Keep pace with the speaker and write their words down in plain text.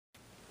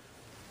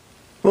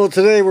Well,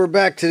 today we're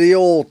back to the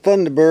old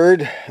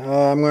Thunderbird.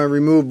 I'm going to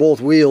remove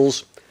both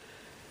wheels.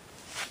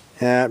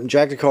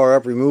 Jack the car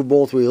up, remove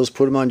both wheels,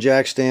 put them on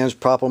jack stands,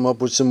 prop them up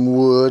with some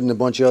wood and a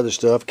bunch of other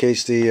stuff in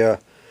case the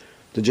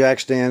jack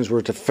stands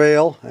were to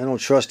fail. I don't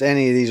trust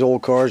any of these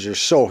old cars. They're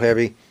so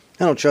heavy.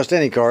 I don't trust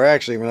any car,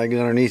 actually. When I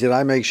get underneath it,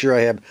 I make sure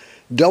I have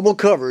double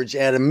coverage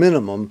at a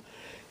minimum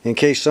in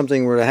case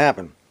something were to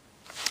happen.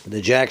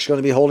 The jack's going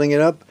to be holding it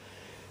up.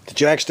 The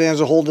jack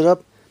stands will hold it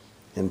up.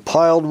 And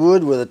piled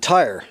wood with a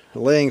tire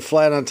laying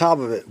flat on top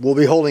of it will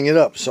be holding it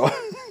up. So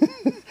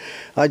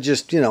I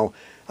just,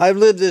 I've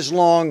lived this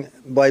long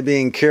by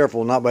being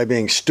careful, not by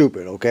being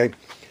stupid, okay?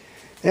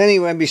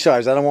 Anyway,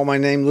 besides, I don't want my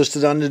name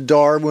listed on the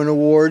Darwin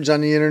Awards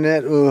on the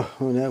internet. Well,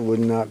 that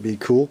would not be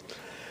cool.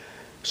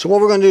 So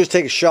what we're going to do is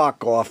take a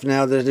shock off.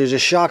 Now, there's a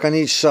shock on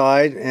each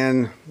side,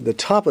 and the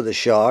top of the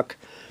shock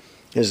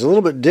is a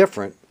little bit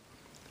different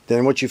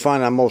than what you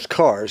find on most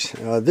cars.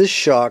 This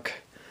shock,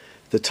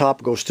 the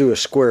top goes through a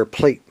square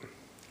plate.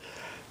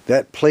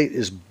 That plate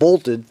is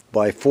bolted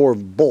by 4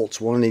 bolts,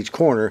 one in each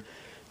corner,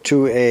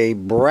 to a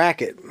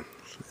bracket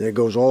that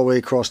goes all the way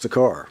across the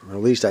car. Or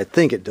at least I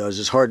think it does.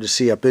 It's hard to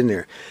see up in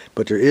there.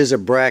 But there is a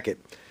bracket.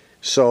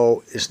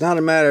 So it's not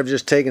a matter of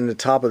just taking the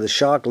top of the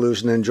shock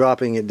loose and then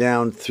dropping it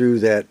down through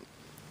that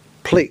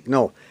plate.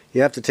 No,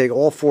 you have to take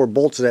all 4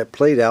 bolts of that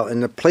plate out,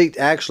 and the plate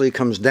actually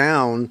comes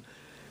down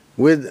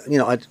with,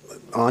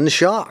 on the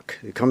shock.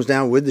 It comes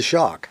down with the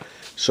shock.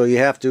 So you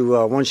have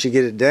to, once you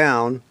get it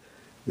down,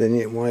 then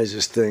why is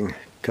this thing,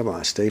 come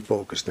on, stay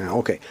focused now.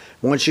 Okay,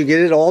 once you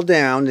get it all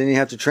down, then you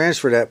have to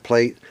transfer that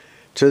plate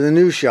to the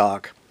new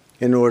shock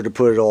in order to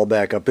put it all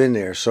back up in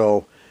there.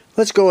 So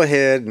let's go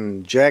ahead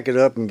and jack it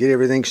up and get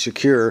everything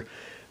secure.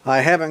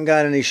 I haven't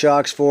got any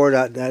shocks for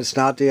it. That's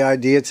not the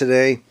idea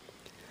today,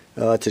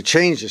 to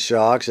change the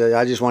shocks.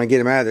 I just want to get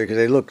them out of there because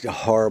they look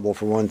horrible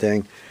for one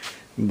thing.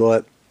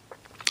 But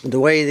the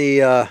way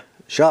the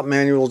shop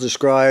manual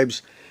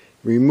describes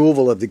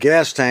removal of the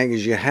gas tank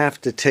is you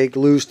have to take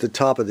loose the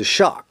top of the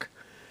shock,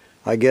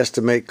 I guess, to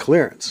make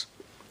clearance.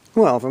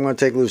 Well, if I'm going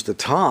to take loose the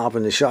top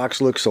and the shocks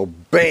look so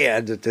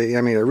bad that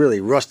they're really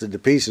rusted to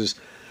pieces,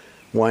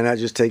 why not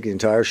just take the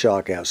entire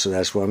shock out? So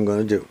that's what I'm going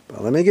to do.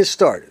 Well, let me get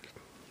started.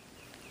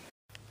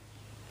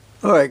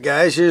 Alright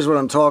guys, here's what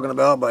I'm talking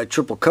about by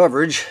triple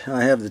coverage.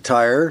 I have the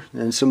tire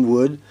and some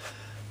wood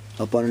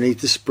up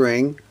underneath the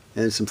spring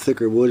and some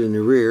thicker wood in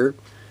the rear.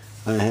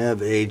 I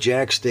have a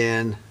jack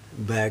stand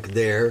back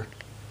there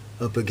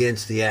up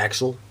against the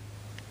axle,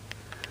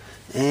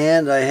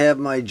 and I have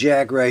my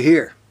jack right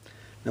here.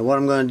 Now what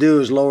I'm going to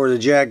do is lower the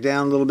jack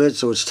down a little bit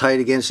so it's tight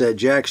against that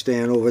jack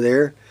stand over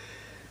there.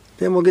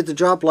 Then we'll get the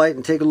drop light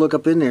and take a look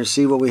up in there and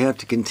see what we have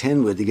to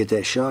contend with to get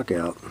that shock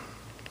out.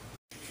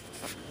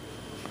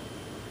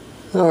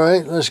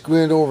 Alright, let's go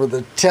in over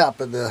the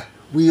top of the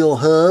wheel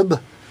hub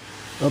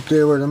up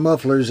there where the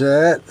muffler's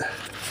at.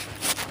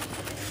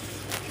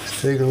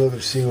 Let's take a look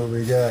and see what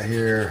we got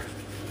here.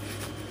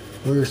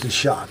 Where's the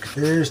shock?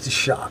 There's the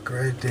shock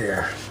right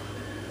there.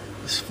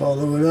 Let's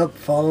follow it up,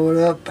 follow it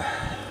up.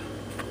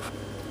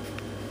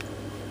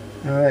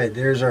 Alright,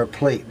 there's our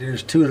plate.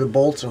 There's 2 of the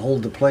bolts that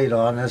hold the plate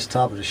on. That's the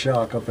top of the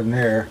shock up in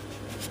there.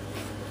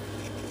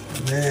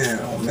 Man,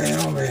 oh man,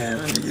 oh man.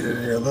 Let me get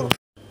in there a little.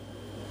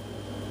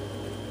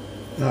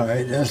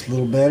 Alright, that's a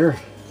little better.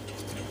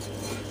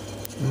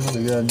 Oh,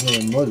 we got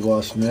another mud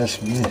wasp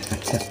nest.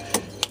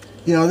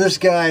 This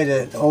guy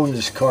that owned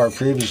this car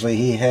previously,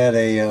 he had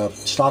a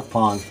stock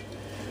pond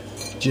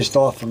just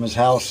off from his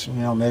house,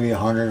 maybe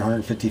 100,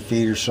 150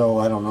 feet or so,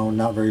 I don't know,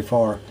 not very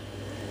far.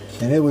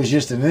 And it was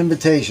just an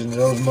invitation to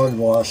those mud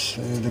wasps.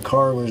 The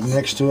car was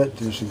next to it.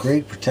 There's a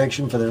great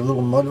protection for their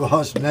little mud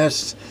wasp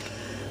nests.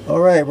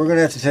 Alright, we're going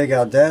to have to take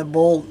out that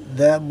bolt,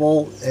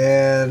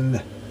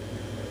 and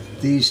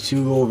these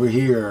 2 over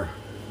here.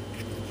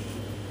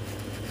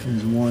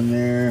 There's one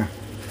there.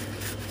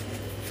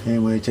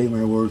 Anyway, take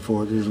my word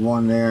for it. There's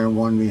one there and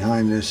one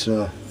behind this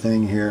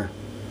thing here.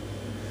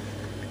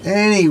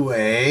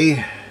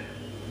 Anyway,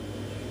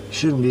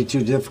 shouldn't be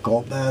too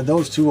difficult.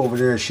 Those 2 over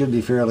there should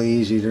be fairly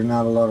easy. They're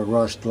not a lot of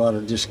rust, a lot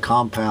of just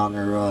compound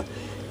or,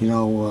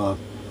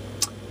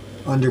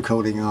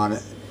 undercoating on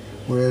it.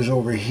 Whereas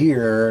over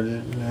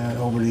here,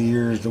 over the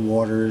years, the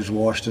water has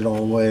washed it all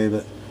away.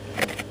 But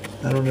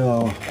I don't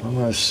know. I'm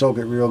going to soak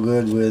it real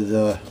good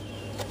with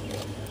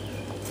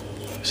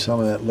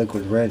some of that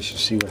liquid wrench and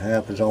see what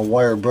happens. I'll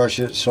wire brush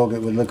it, soak it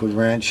with liquid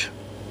wrench.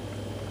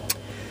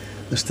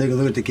 Let's take a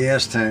look at the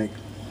gas tank.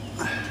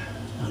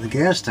 Now the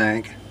gas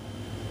tank,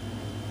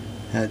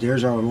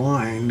 there's our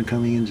line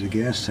coming into the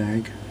gas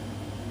tank,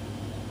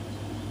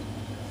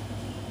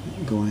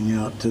 going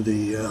out to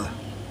the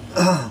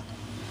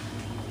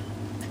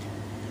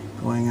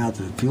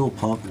fuel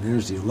pump, and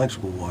there's the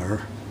electrical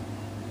wire.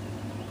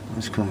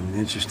 That's kind of an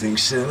interesting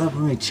setup.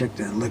 Let me check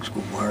that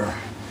electrical wire.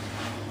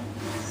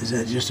 Is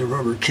that just a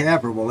rubber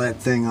cap, or will that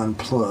thing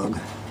unplug?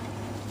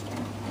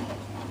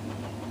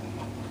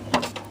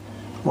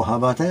 Well, how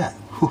about that?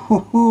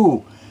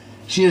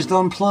 She just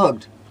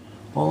unplugged.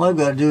 All I've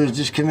got to do is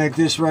disconnect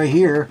this right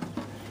here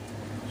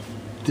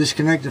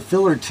disconnect the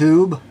filler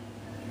tube,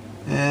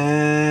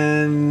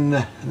 and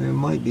there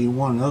might be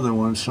one other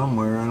one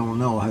somewhere. I don't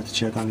know. I'll have to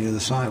check on the other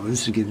side, but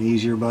this is getting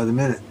easier by the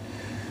minute.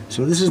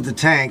 So this is the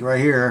tank right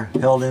here,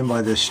 held in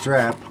by this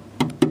strap.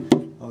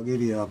 I'll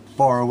give you a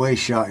far away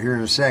shot here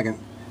in a second.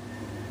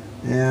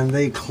 And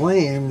they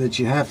claim that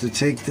you have to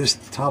take this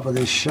top of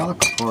this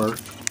shock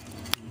apart.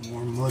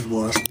 More mud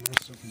wasp.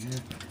 That's up in here.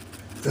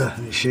 Let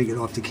me shake it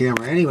off the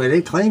camera. Anyway,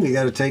 they claim you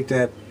got to take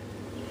the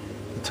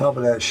top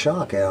of that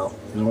shock out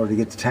in order to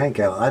get the tank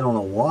out. I don't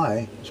know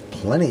why. There's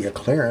plenty of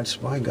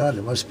clearance. My God,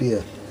 there must be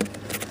a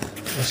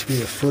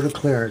foot of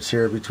clearance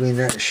here between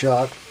that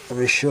shock. Let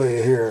me show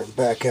you here.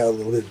 Back out a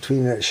little bit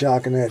between that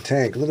shock and that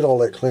tank. Look at all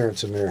that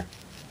clearance in there.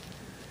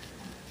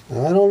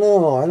 I don't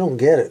know. I don't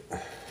get it.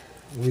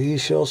 We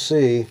shall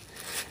see.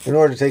 In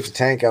order to take the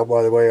tank out,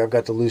 by the way, I've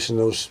got to loosen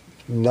those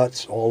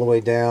nuts all the way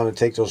down and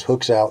take those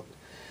hooks out.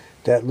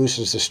 That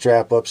loosens the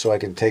strap up so I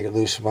can take it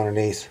loose from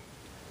underneath.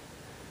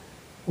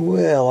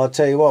 Well, I'll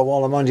tell you what,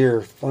 while I'm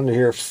under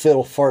here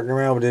fiddle farting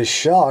around with this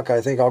shock,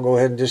 I think I'll go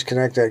ahead and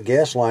disconnect that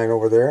gas line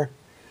over there.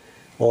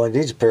 All I need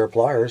is a pair of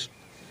pliers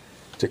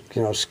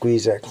to,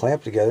 squeeze that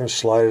clamp together and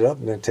slide it up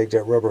and then take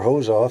that rubber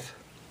hose off.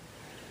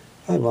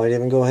 I might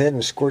even go ahead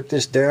and squirt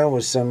this down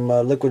with some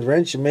liquid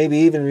wrench and maybe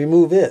even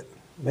remove it.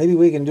 Maybe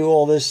we can do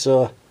all this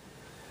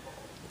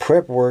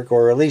prep work,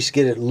 or at least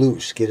get it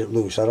loose.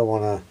 I don't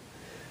want to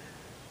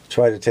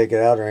try to take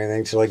it out or anything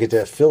until I get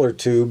that filler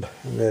tube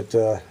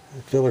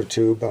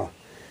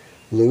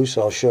loose.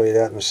 I'll show you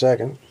that in a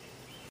second.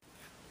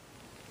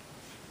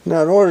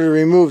 Now, in order to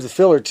remove the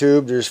filler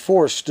tube,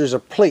 there's a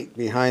plate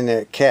behind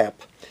that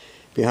cap,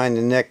 behind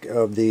the neck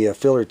of the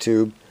filler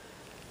tube.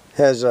 It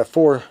has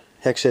 4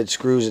 hex head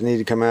screws that need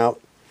to come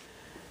out,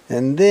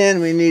 and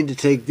then we need to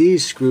take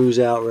these screws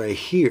out right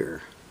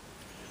here,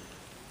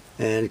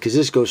 and because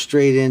this goes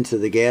straight into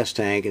the gas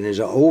tank, and there's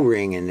an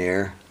O-ring in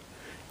there,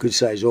 good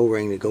size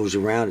O-ring that goes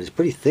around. It's a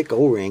pretty thick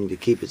O-ring to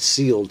keep it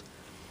sealed.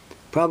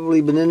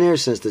 Probably been in there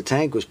since the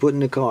tank was put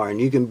in the car,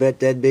 and you can bet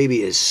that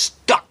baby is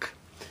stuck.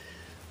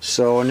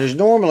 So, and there's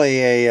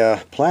normally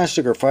a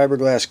plastic or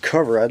fiberglass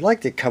cover. I'd like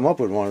to come up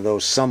with one of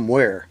those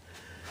somewhere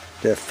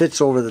that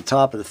fits over the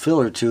top of the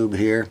filler tube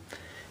here,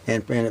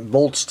 and it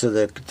bolts to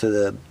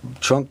the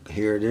trunk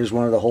here. There's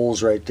one of the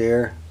holes right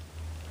there,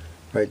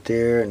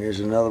 and there's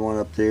another one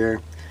up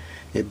there.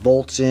 It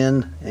bolts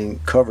in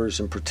and covers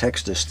and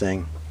protects this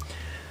thing.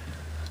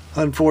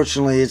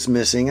 Unfortunately, it's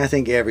missing. I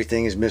think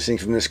everything is missing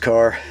from this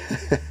car.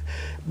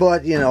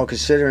 But,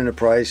 considering the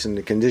price and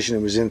the condition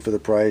it was in for the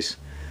price,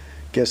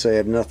 guess I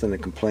have nothing to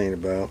complain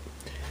about.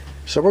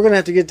 So we're going to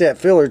have to get that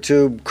filler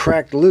tube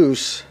cracked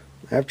loose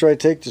after I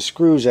take the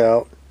screws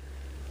out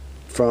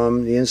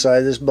from the inside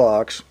of this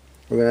box.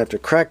 We're going to have to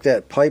crack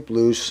that pipe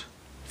loose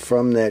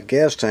from that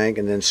gas tank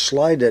and then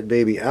slide that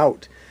baby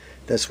out.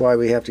 That's why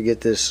we have to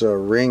get this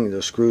ring,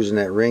 the screws in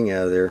that ring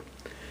out of there.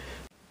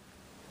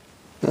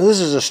 Now, this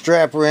is a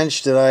strap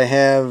wrench that I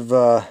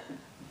have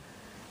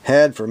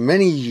had for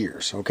many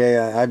years. Okay,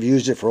 I've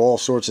used it for all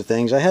sorts of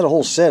things. I had a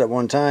whole set at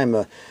one time,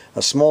 a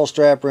small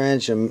strap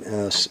wrench,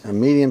 a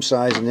medium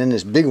size, and then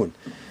this big one.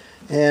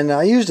 And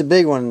I used the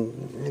big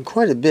one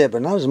quite a bit,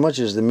 but not as much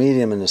as the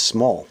medium and the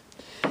small.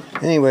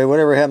 Anyway,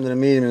 whatever happened to the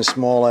medium and the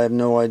small, I have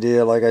no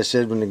idea. Like I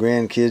said, when the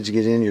grandkids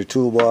get in your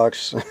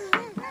toolbox,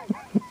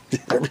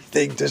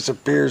 everything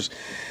disappears.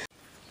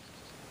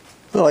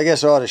 Well, I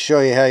guess I ought to show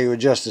you how you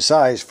adjust the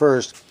size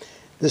first.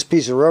 This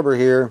piece of rubber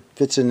here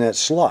fits in that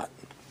slot,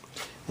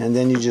 and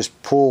then you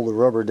just pull the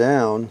rubber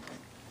down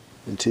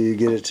until you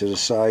get it to the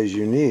size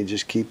you need.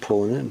 Just keep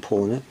pulling it and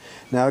pulling it.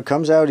 Now, it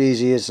comes out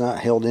easy. It's not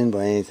held in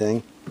by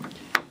anything.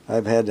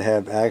 I've had to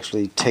have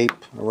actually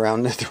tape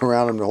around them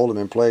to hold them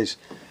in place.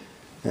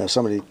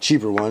 Some of the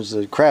cheaper ones,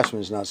 the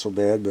Craftsman's not so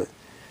bad, but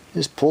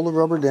just pull the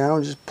rubber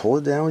down. Just pull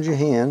it down with your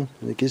hand,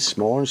 and it gets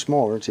smaller and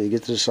smaller until you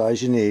get to the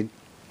size you need.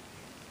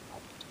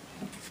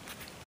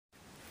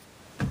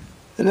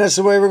 And that's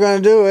the way we're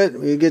going to do it.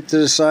 We get to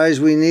the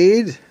size we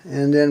need,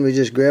 and then we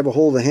just grab a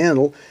hold of the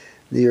handle.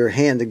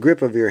 The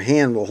grip of your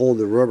hand will hold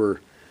the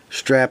rubber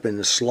strap in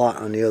the slot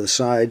on the other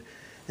side,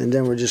 and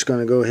then we're just going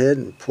to go ahead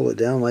and pull it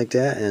down like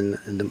that.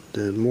 And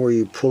the more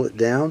you pull it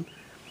down,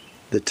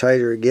 the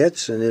tighter it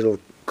gets, and it'll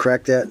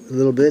crack that a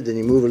little bit. Then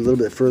you move it a little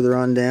bit further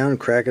on down,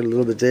 crack it a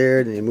little bit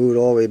there, then you move it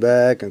all the way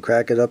back and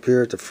crack it up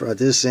here at the front,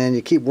 this end.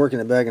 You keep working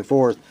it back and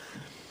forth.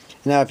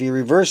 Now, if you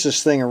reverse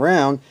this thing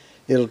around,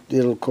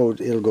 it'll go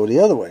the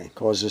other way,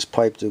 cause this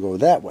pipe to go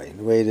that way.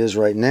 The way it is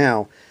right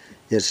now,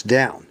 it's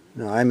down.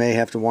 Now, I may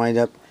have to wind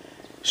up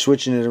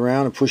switching it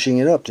around and pushing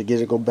it up to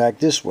get it go back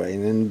this way,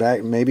 and then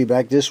back, maybe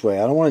back this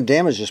way. I don't want to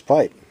damage this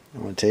pipe. I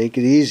want to take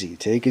it easy.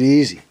 Take it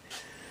easy.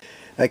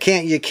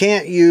 You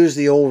can't use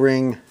the old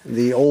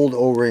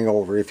O-ring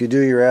over. If you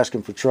do, you're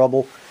asking for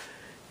trouble.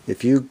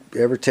 If you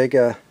ever take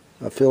a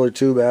filler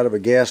tube out of a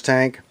gas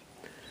tank,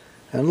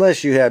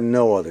 unless you have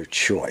no other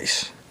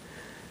choice,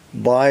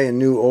 buy a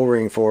new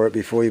O-ring for it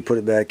before you put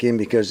it back in,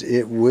 because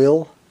it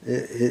won't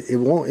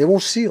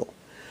seal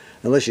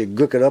unless you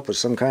gook it up with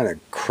some kind of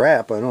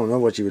crap. I don't know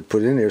what you would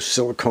put in there,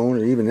 silicone,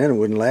 or even then it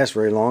wouldn't last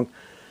very long.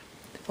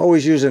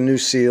 always use a new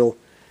seal.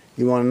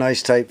 You want a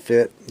nice tight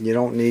fit. You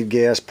don't need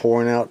gas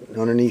pouring out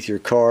underneath your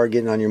car,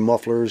 getting on your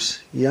mufflers.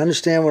 You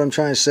understand what I'm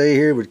trying to say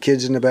here with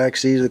kids in the back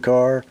seat of the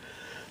car?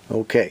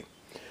 Okay.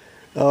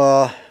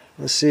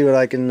 Let's see what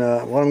I can,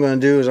 what I'm going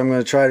to do is I'm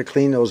going to try to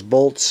clean those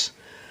bolts,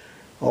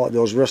 all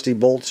those rusty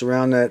bolts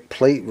around that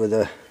plate with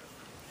a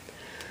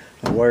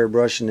wire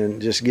brush, and then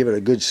just give it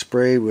a good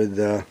spray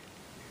with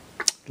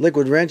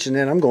liquid wrench, and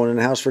then I'm going in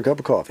the house for a cup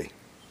of coffee.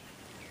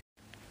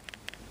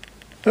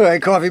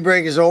 Alright, coffee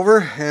break is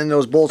over, and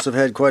those bolts have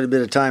had quite a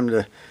bit of time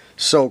to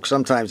soak.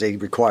 Sometimes they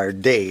require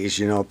days,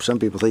 you know. Some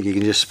people think you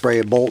can just spray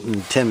a bolt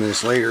and 10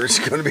 minutes later it's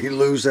going to be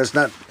loose. That's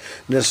not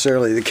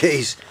necessarily the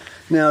case.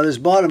 Now this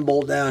bottom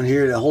bolt down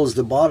here that holds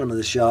the bottom of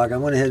the shock, I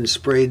went ahead and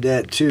sprayed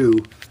that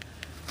too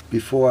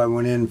before I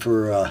went in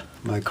for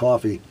my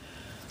coffee.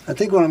 I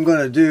think what I'm going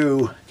to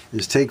do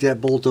is take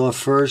that bolt off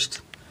first.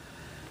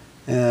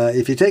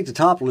 If you take the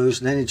top loose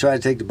and then you try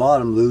to take the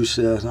bottom loose,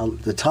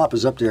 the top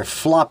is up there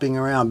flopping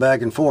around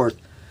back and forth,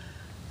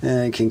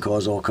 and it can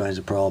cause all kinds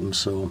of problems.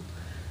 So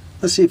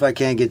let's see if I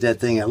can't get that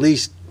thing at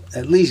least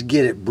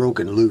get it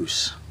broken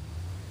loose.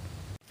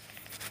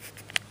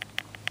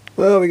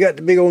 Well, we got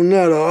the big old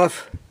nut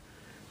off.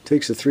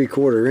 Takes a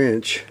 3/4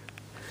 inch,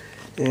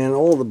 and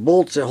all the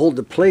bolts that hold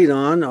the plate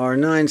on are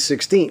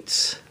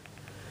 9/16.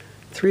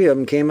 3 of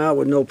them came out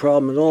with no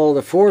problem at all.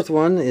 The 4th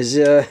one is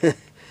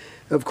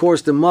of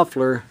course the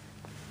muffler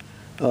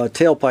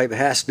tailpipe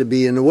has to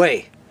be in the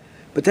way,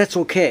 but that's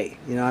okay.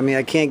 You know, I mean,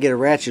 I can't get a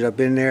ratchet up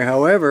in there.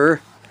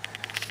 However,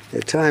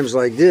 at times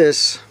like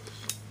this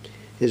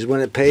is when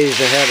it pays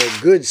to have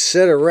a good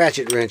set of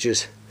ratchet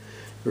wrenches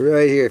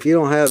right here. If you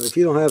don't have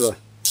a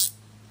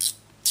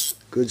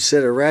good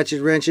set of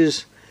ratchet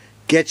wrenches,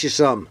 get you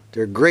some.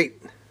 They're great.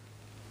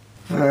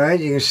 Alright,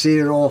 you can see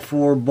that all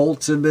 4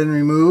 bolts have been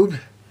removed.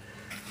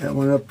 That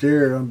one up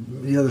there on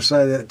the other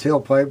side of that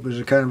tailpipe was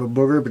a kind of a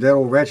booger, but that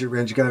old ratchet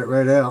wrench got it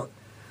right out.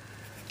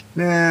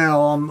 Now,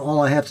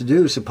 all I have to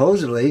do,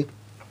 supposedly,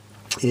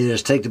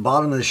 is take the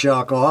bottom of the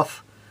shock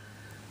off,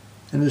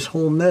 and this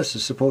whole mess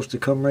is supposed to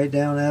come right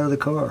down out of the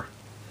car.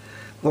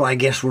 Well, I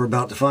guess we're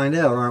about to find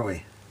out, aren't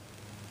we?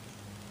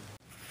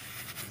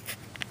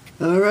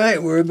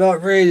 Alright, we're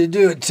about ready to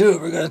do it too.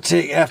 We're going to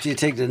take, after you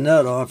take the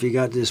nut off, you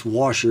got this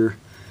washer.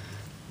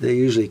 They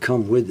usually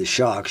come with the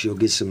shocks. You'll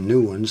get some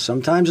new ones,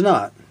 sometimes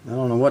not. I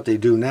don't know what they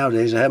do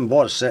nowadays. I haven't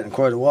bought a set in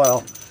quite a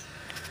while.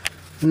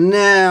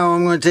 Now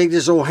I'm going to take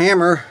this old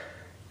hammer.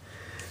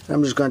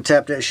 I'm just going to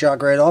tap that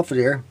shock right off of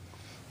there,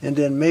 and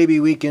then maybe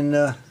we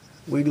can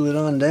wiggle it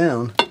on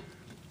down.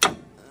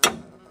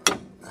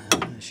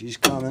 She's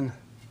coming.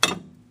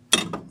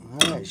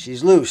 Alright,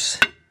 she's loose.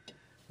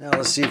 Now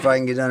let's see if I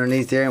can get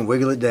underneath there and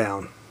wiggle it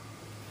down.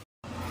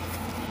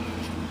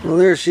 Well,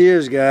 there she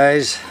is,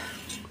 guys.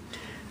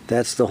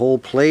 That's the whole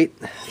plate.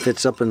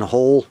 Fits up in the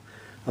hole,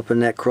 up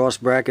in that cross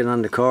bracket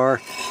on the car.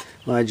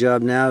 My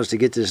job now is to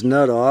get this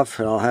nut off,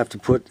 and I'll have to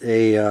put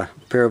a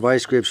pair of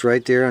vice grips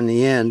right there on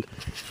the end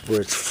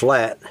where it's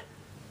flat,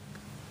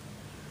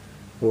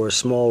 or a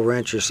small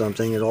wrench or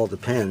something. It all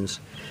depends.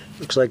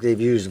 Looks like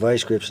they've used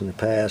vice grips in the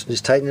past.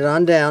 Just tighten it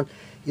on down.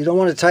 You don't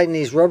want to tighten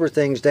these rubber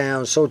things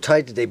down so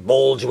tight that they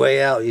bulge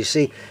way out. You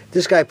see,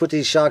 this guy put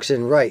these shocks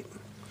in right.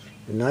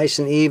 They're nice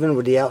and even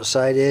with the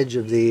outside edge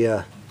of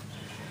the,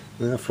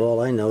 well, for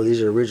all I know,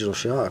 these are original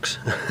shocks.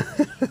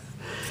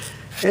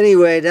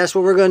 Anyway, that's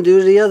what we're going to do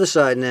to the other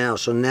side now.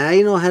 So now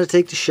you know how to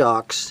take the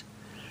shocks,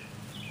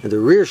 the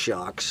rear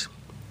shocks,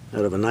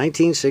 out of a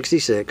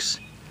 1966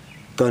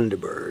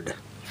 Thunderbird.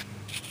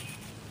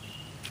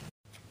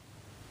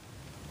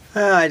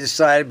 I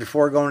decided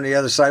before going to the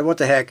other side, what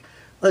the heck,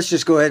 let's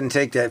just go ahead and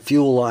take that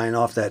fuel line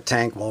off that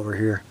tank while we're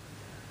here.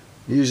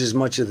 Use as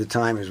much of the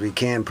time as we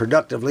can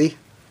productively.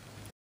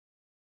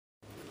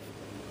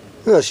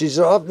 Well, she's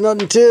off,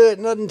 nothing to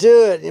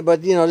it.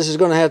 But, you know, this is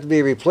going to have to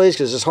be replaced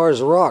because it's hard as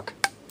a rock.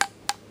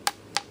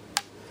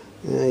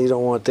 Yeah, you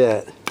don't want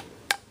that.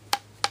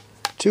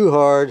 Too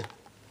hard.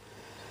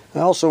 I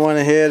also went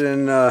ahead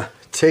and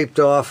taped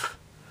off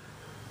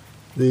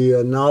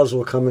the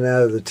nozzle coming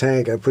out of the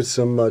tank. I put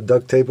some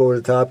duct tape over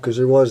the top because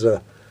there was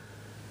a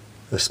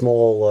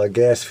small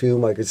gas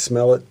fume. I could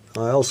smell it.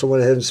 I also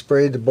went ahead and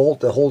sprayed the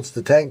bolt that holds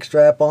the tank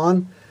strap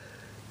on.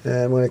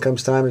 And when it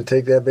comes time to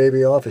take that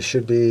baby off, it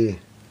should be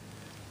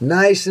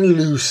nice and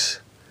loose.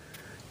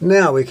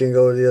 Now we can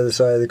go to the other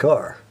side of the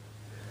car.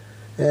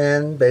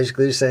 And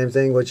basically the same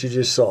thing what you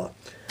just saw.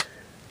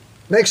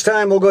 Next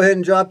time we'll go ahead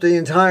and drop the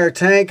entire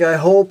tank. I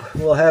hope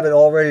we'll have it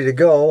all ready to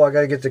go. I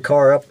got to get the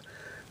car up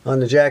on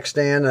the jack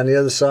stand on the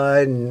other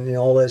side and, you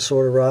know, all that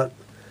sort of rot.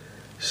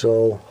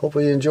 So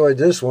hopefully you enjoyed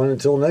this one.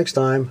 Until next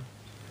time,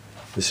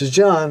 this is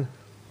John.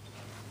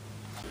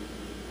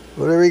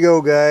 Well, there we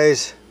go,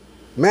 guys.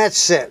 Match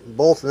set.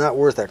 Both not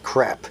worth a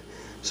crap.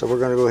 So we're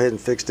going to go ahead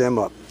and fix them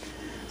up.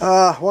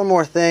 One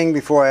more thing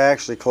before I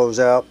actually close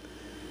out.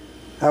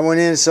 I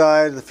went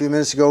inside a few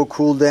minutes ago,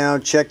 cooled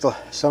down, checked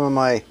some of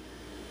my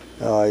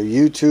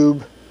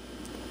YouTube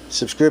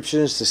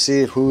subscriptions to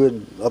see who had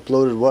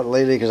uploaded what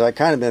lately, because I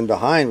kind of been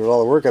behind with all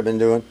the work I've been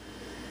doing.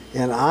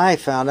 And I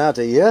found out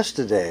that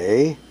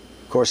yesterday,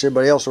 of course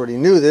everybody else already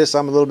knew this,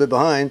 I'm a little bit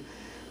behind,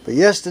 but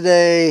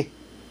yesterday,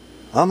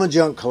 I'm a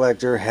Junk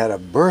Collector had a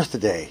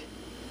birthday.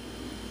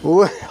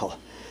 Well,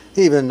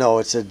 even though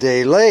it's a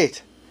day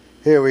late.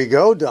 Here we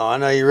go,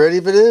 Don. Are you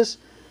ready for this?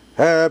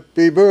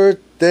 Happy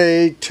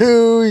birthday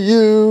to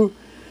you.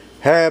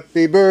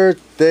 Happy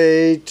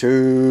birthday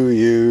to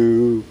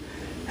you.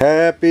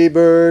 Happy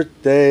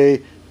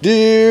birthday,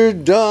 dear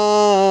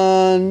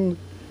Don.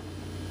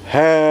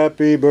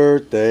 Happy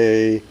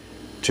birthday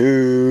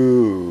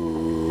to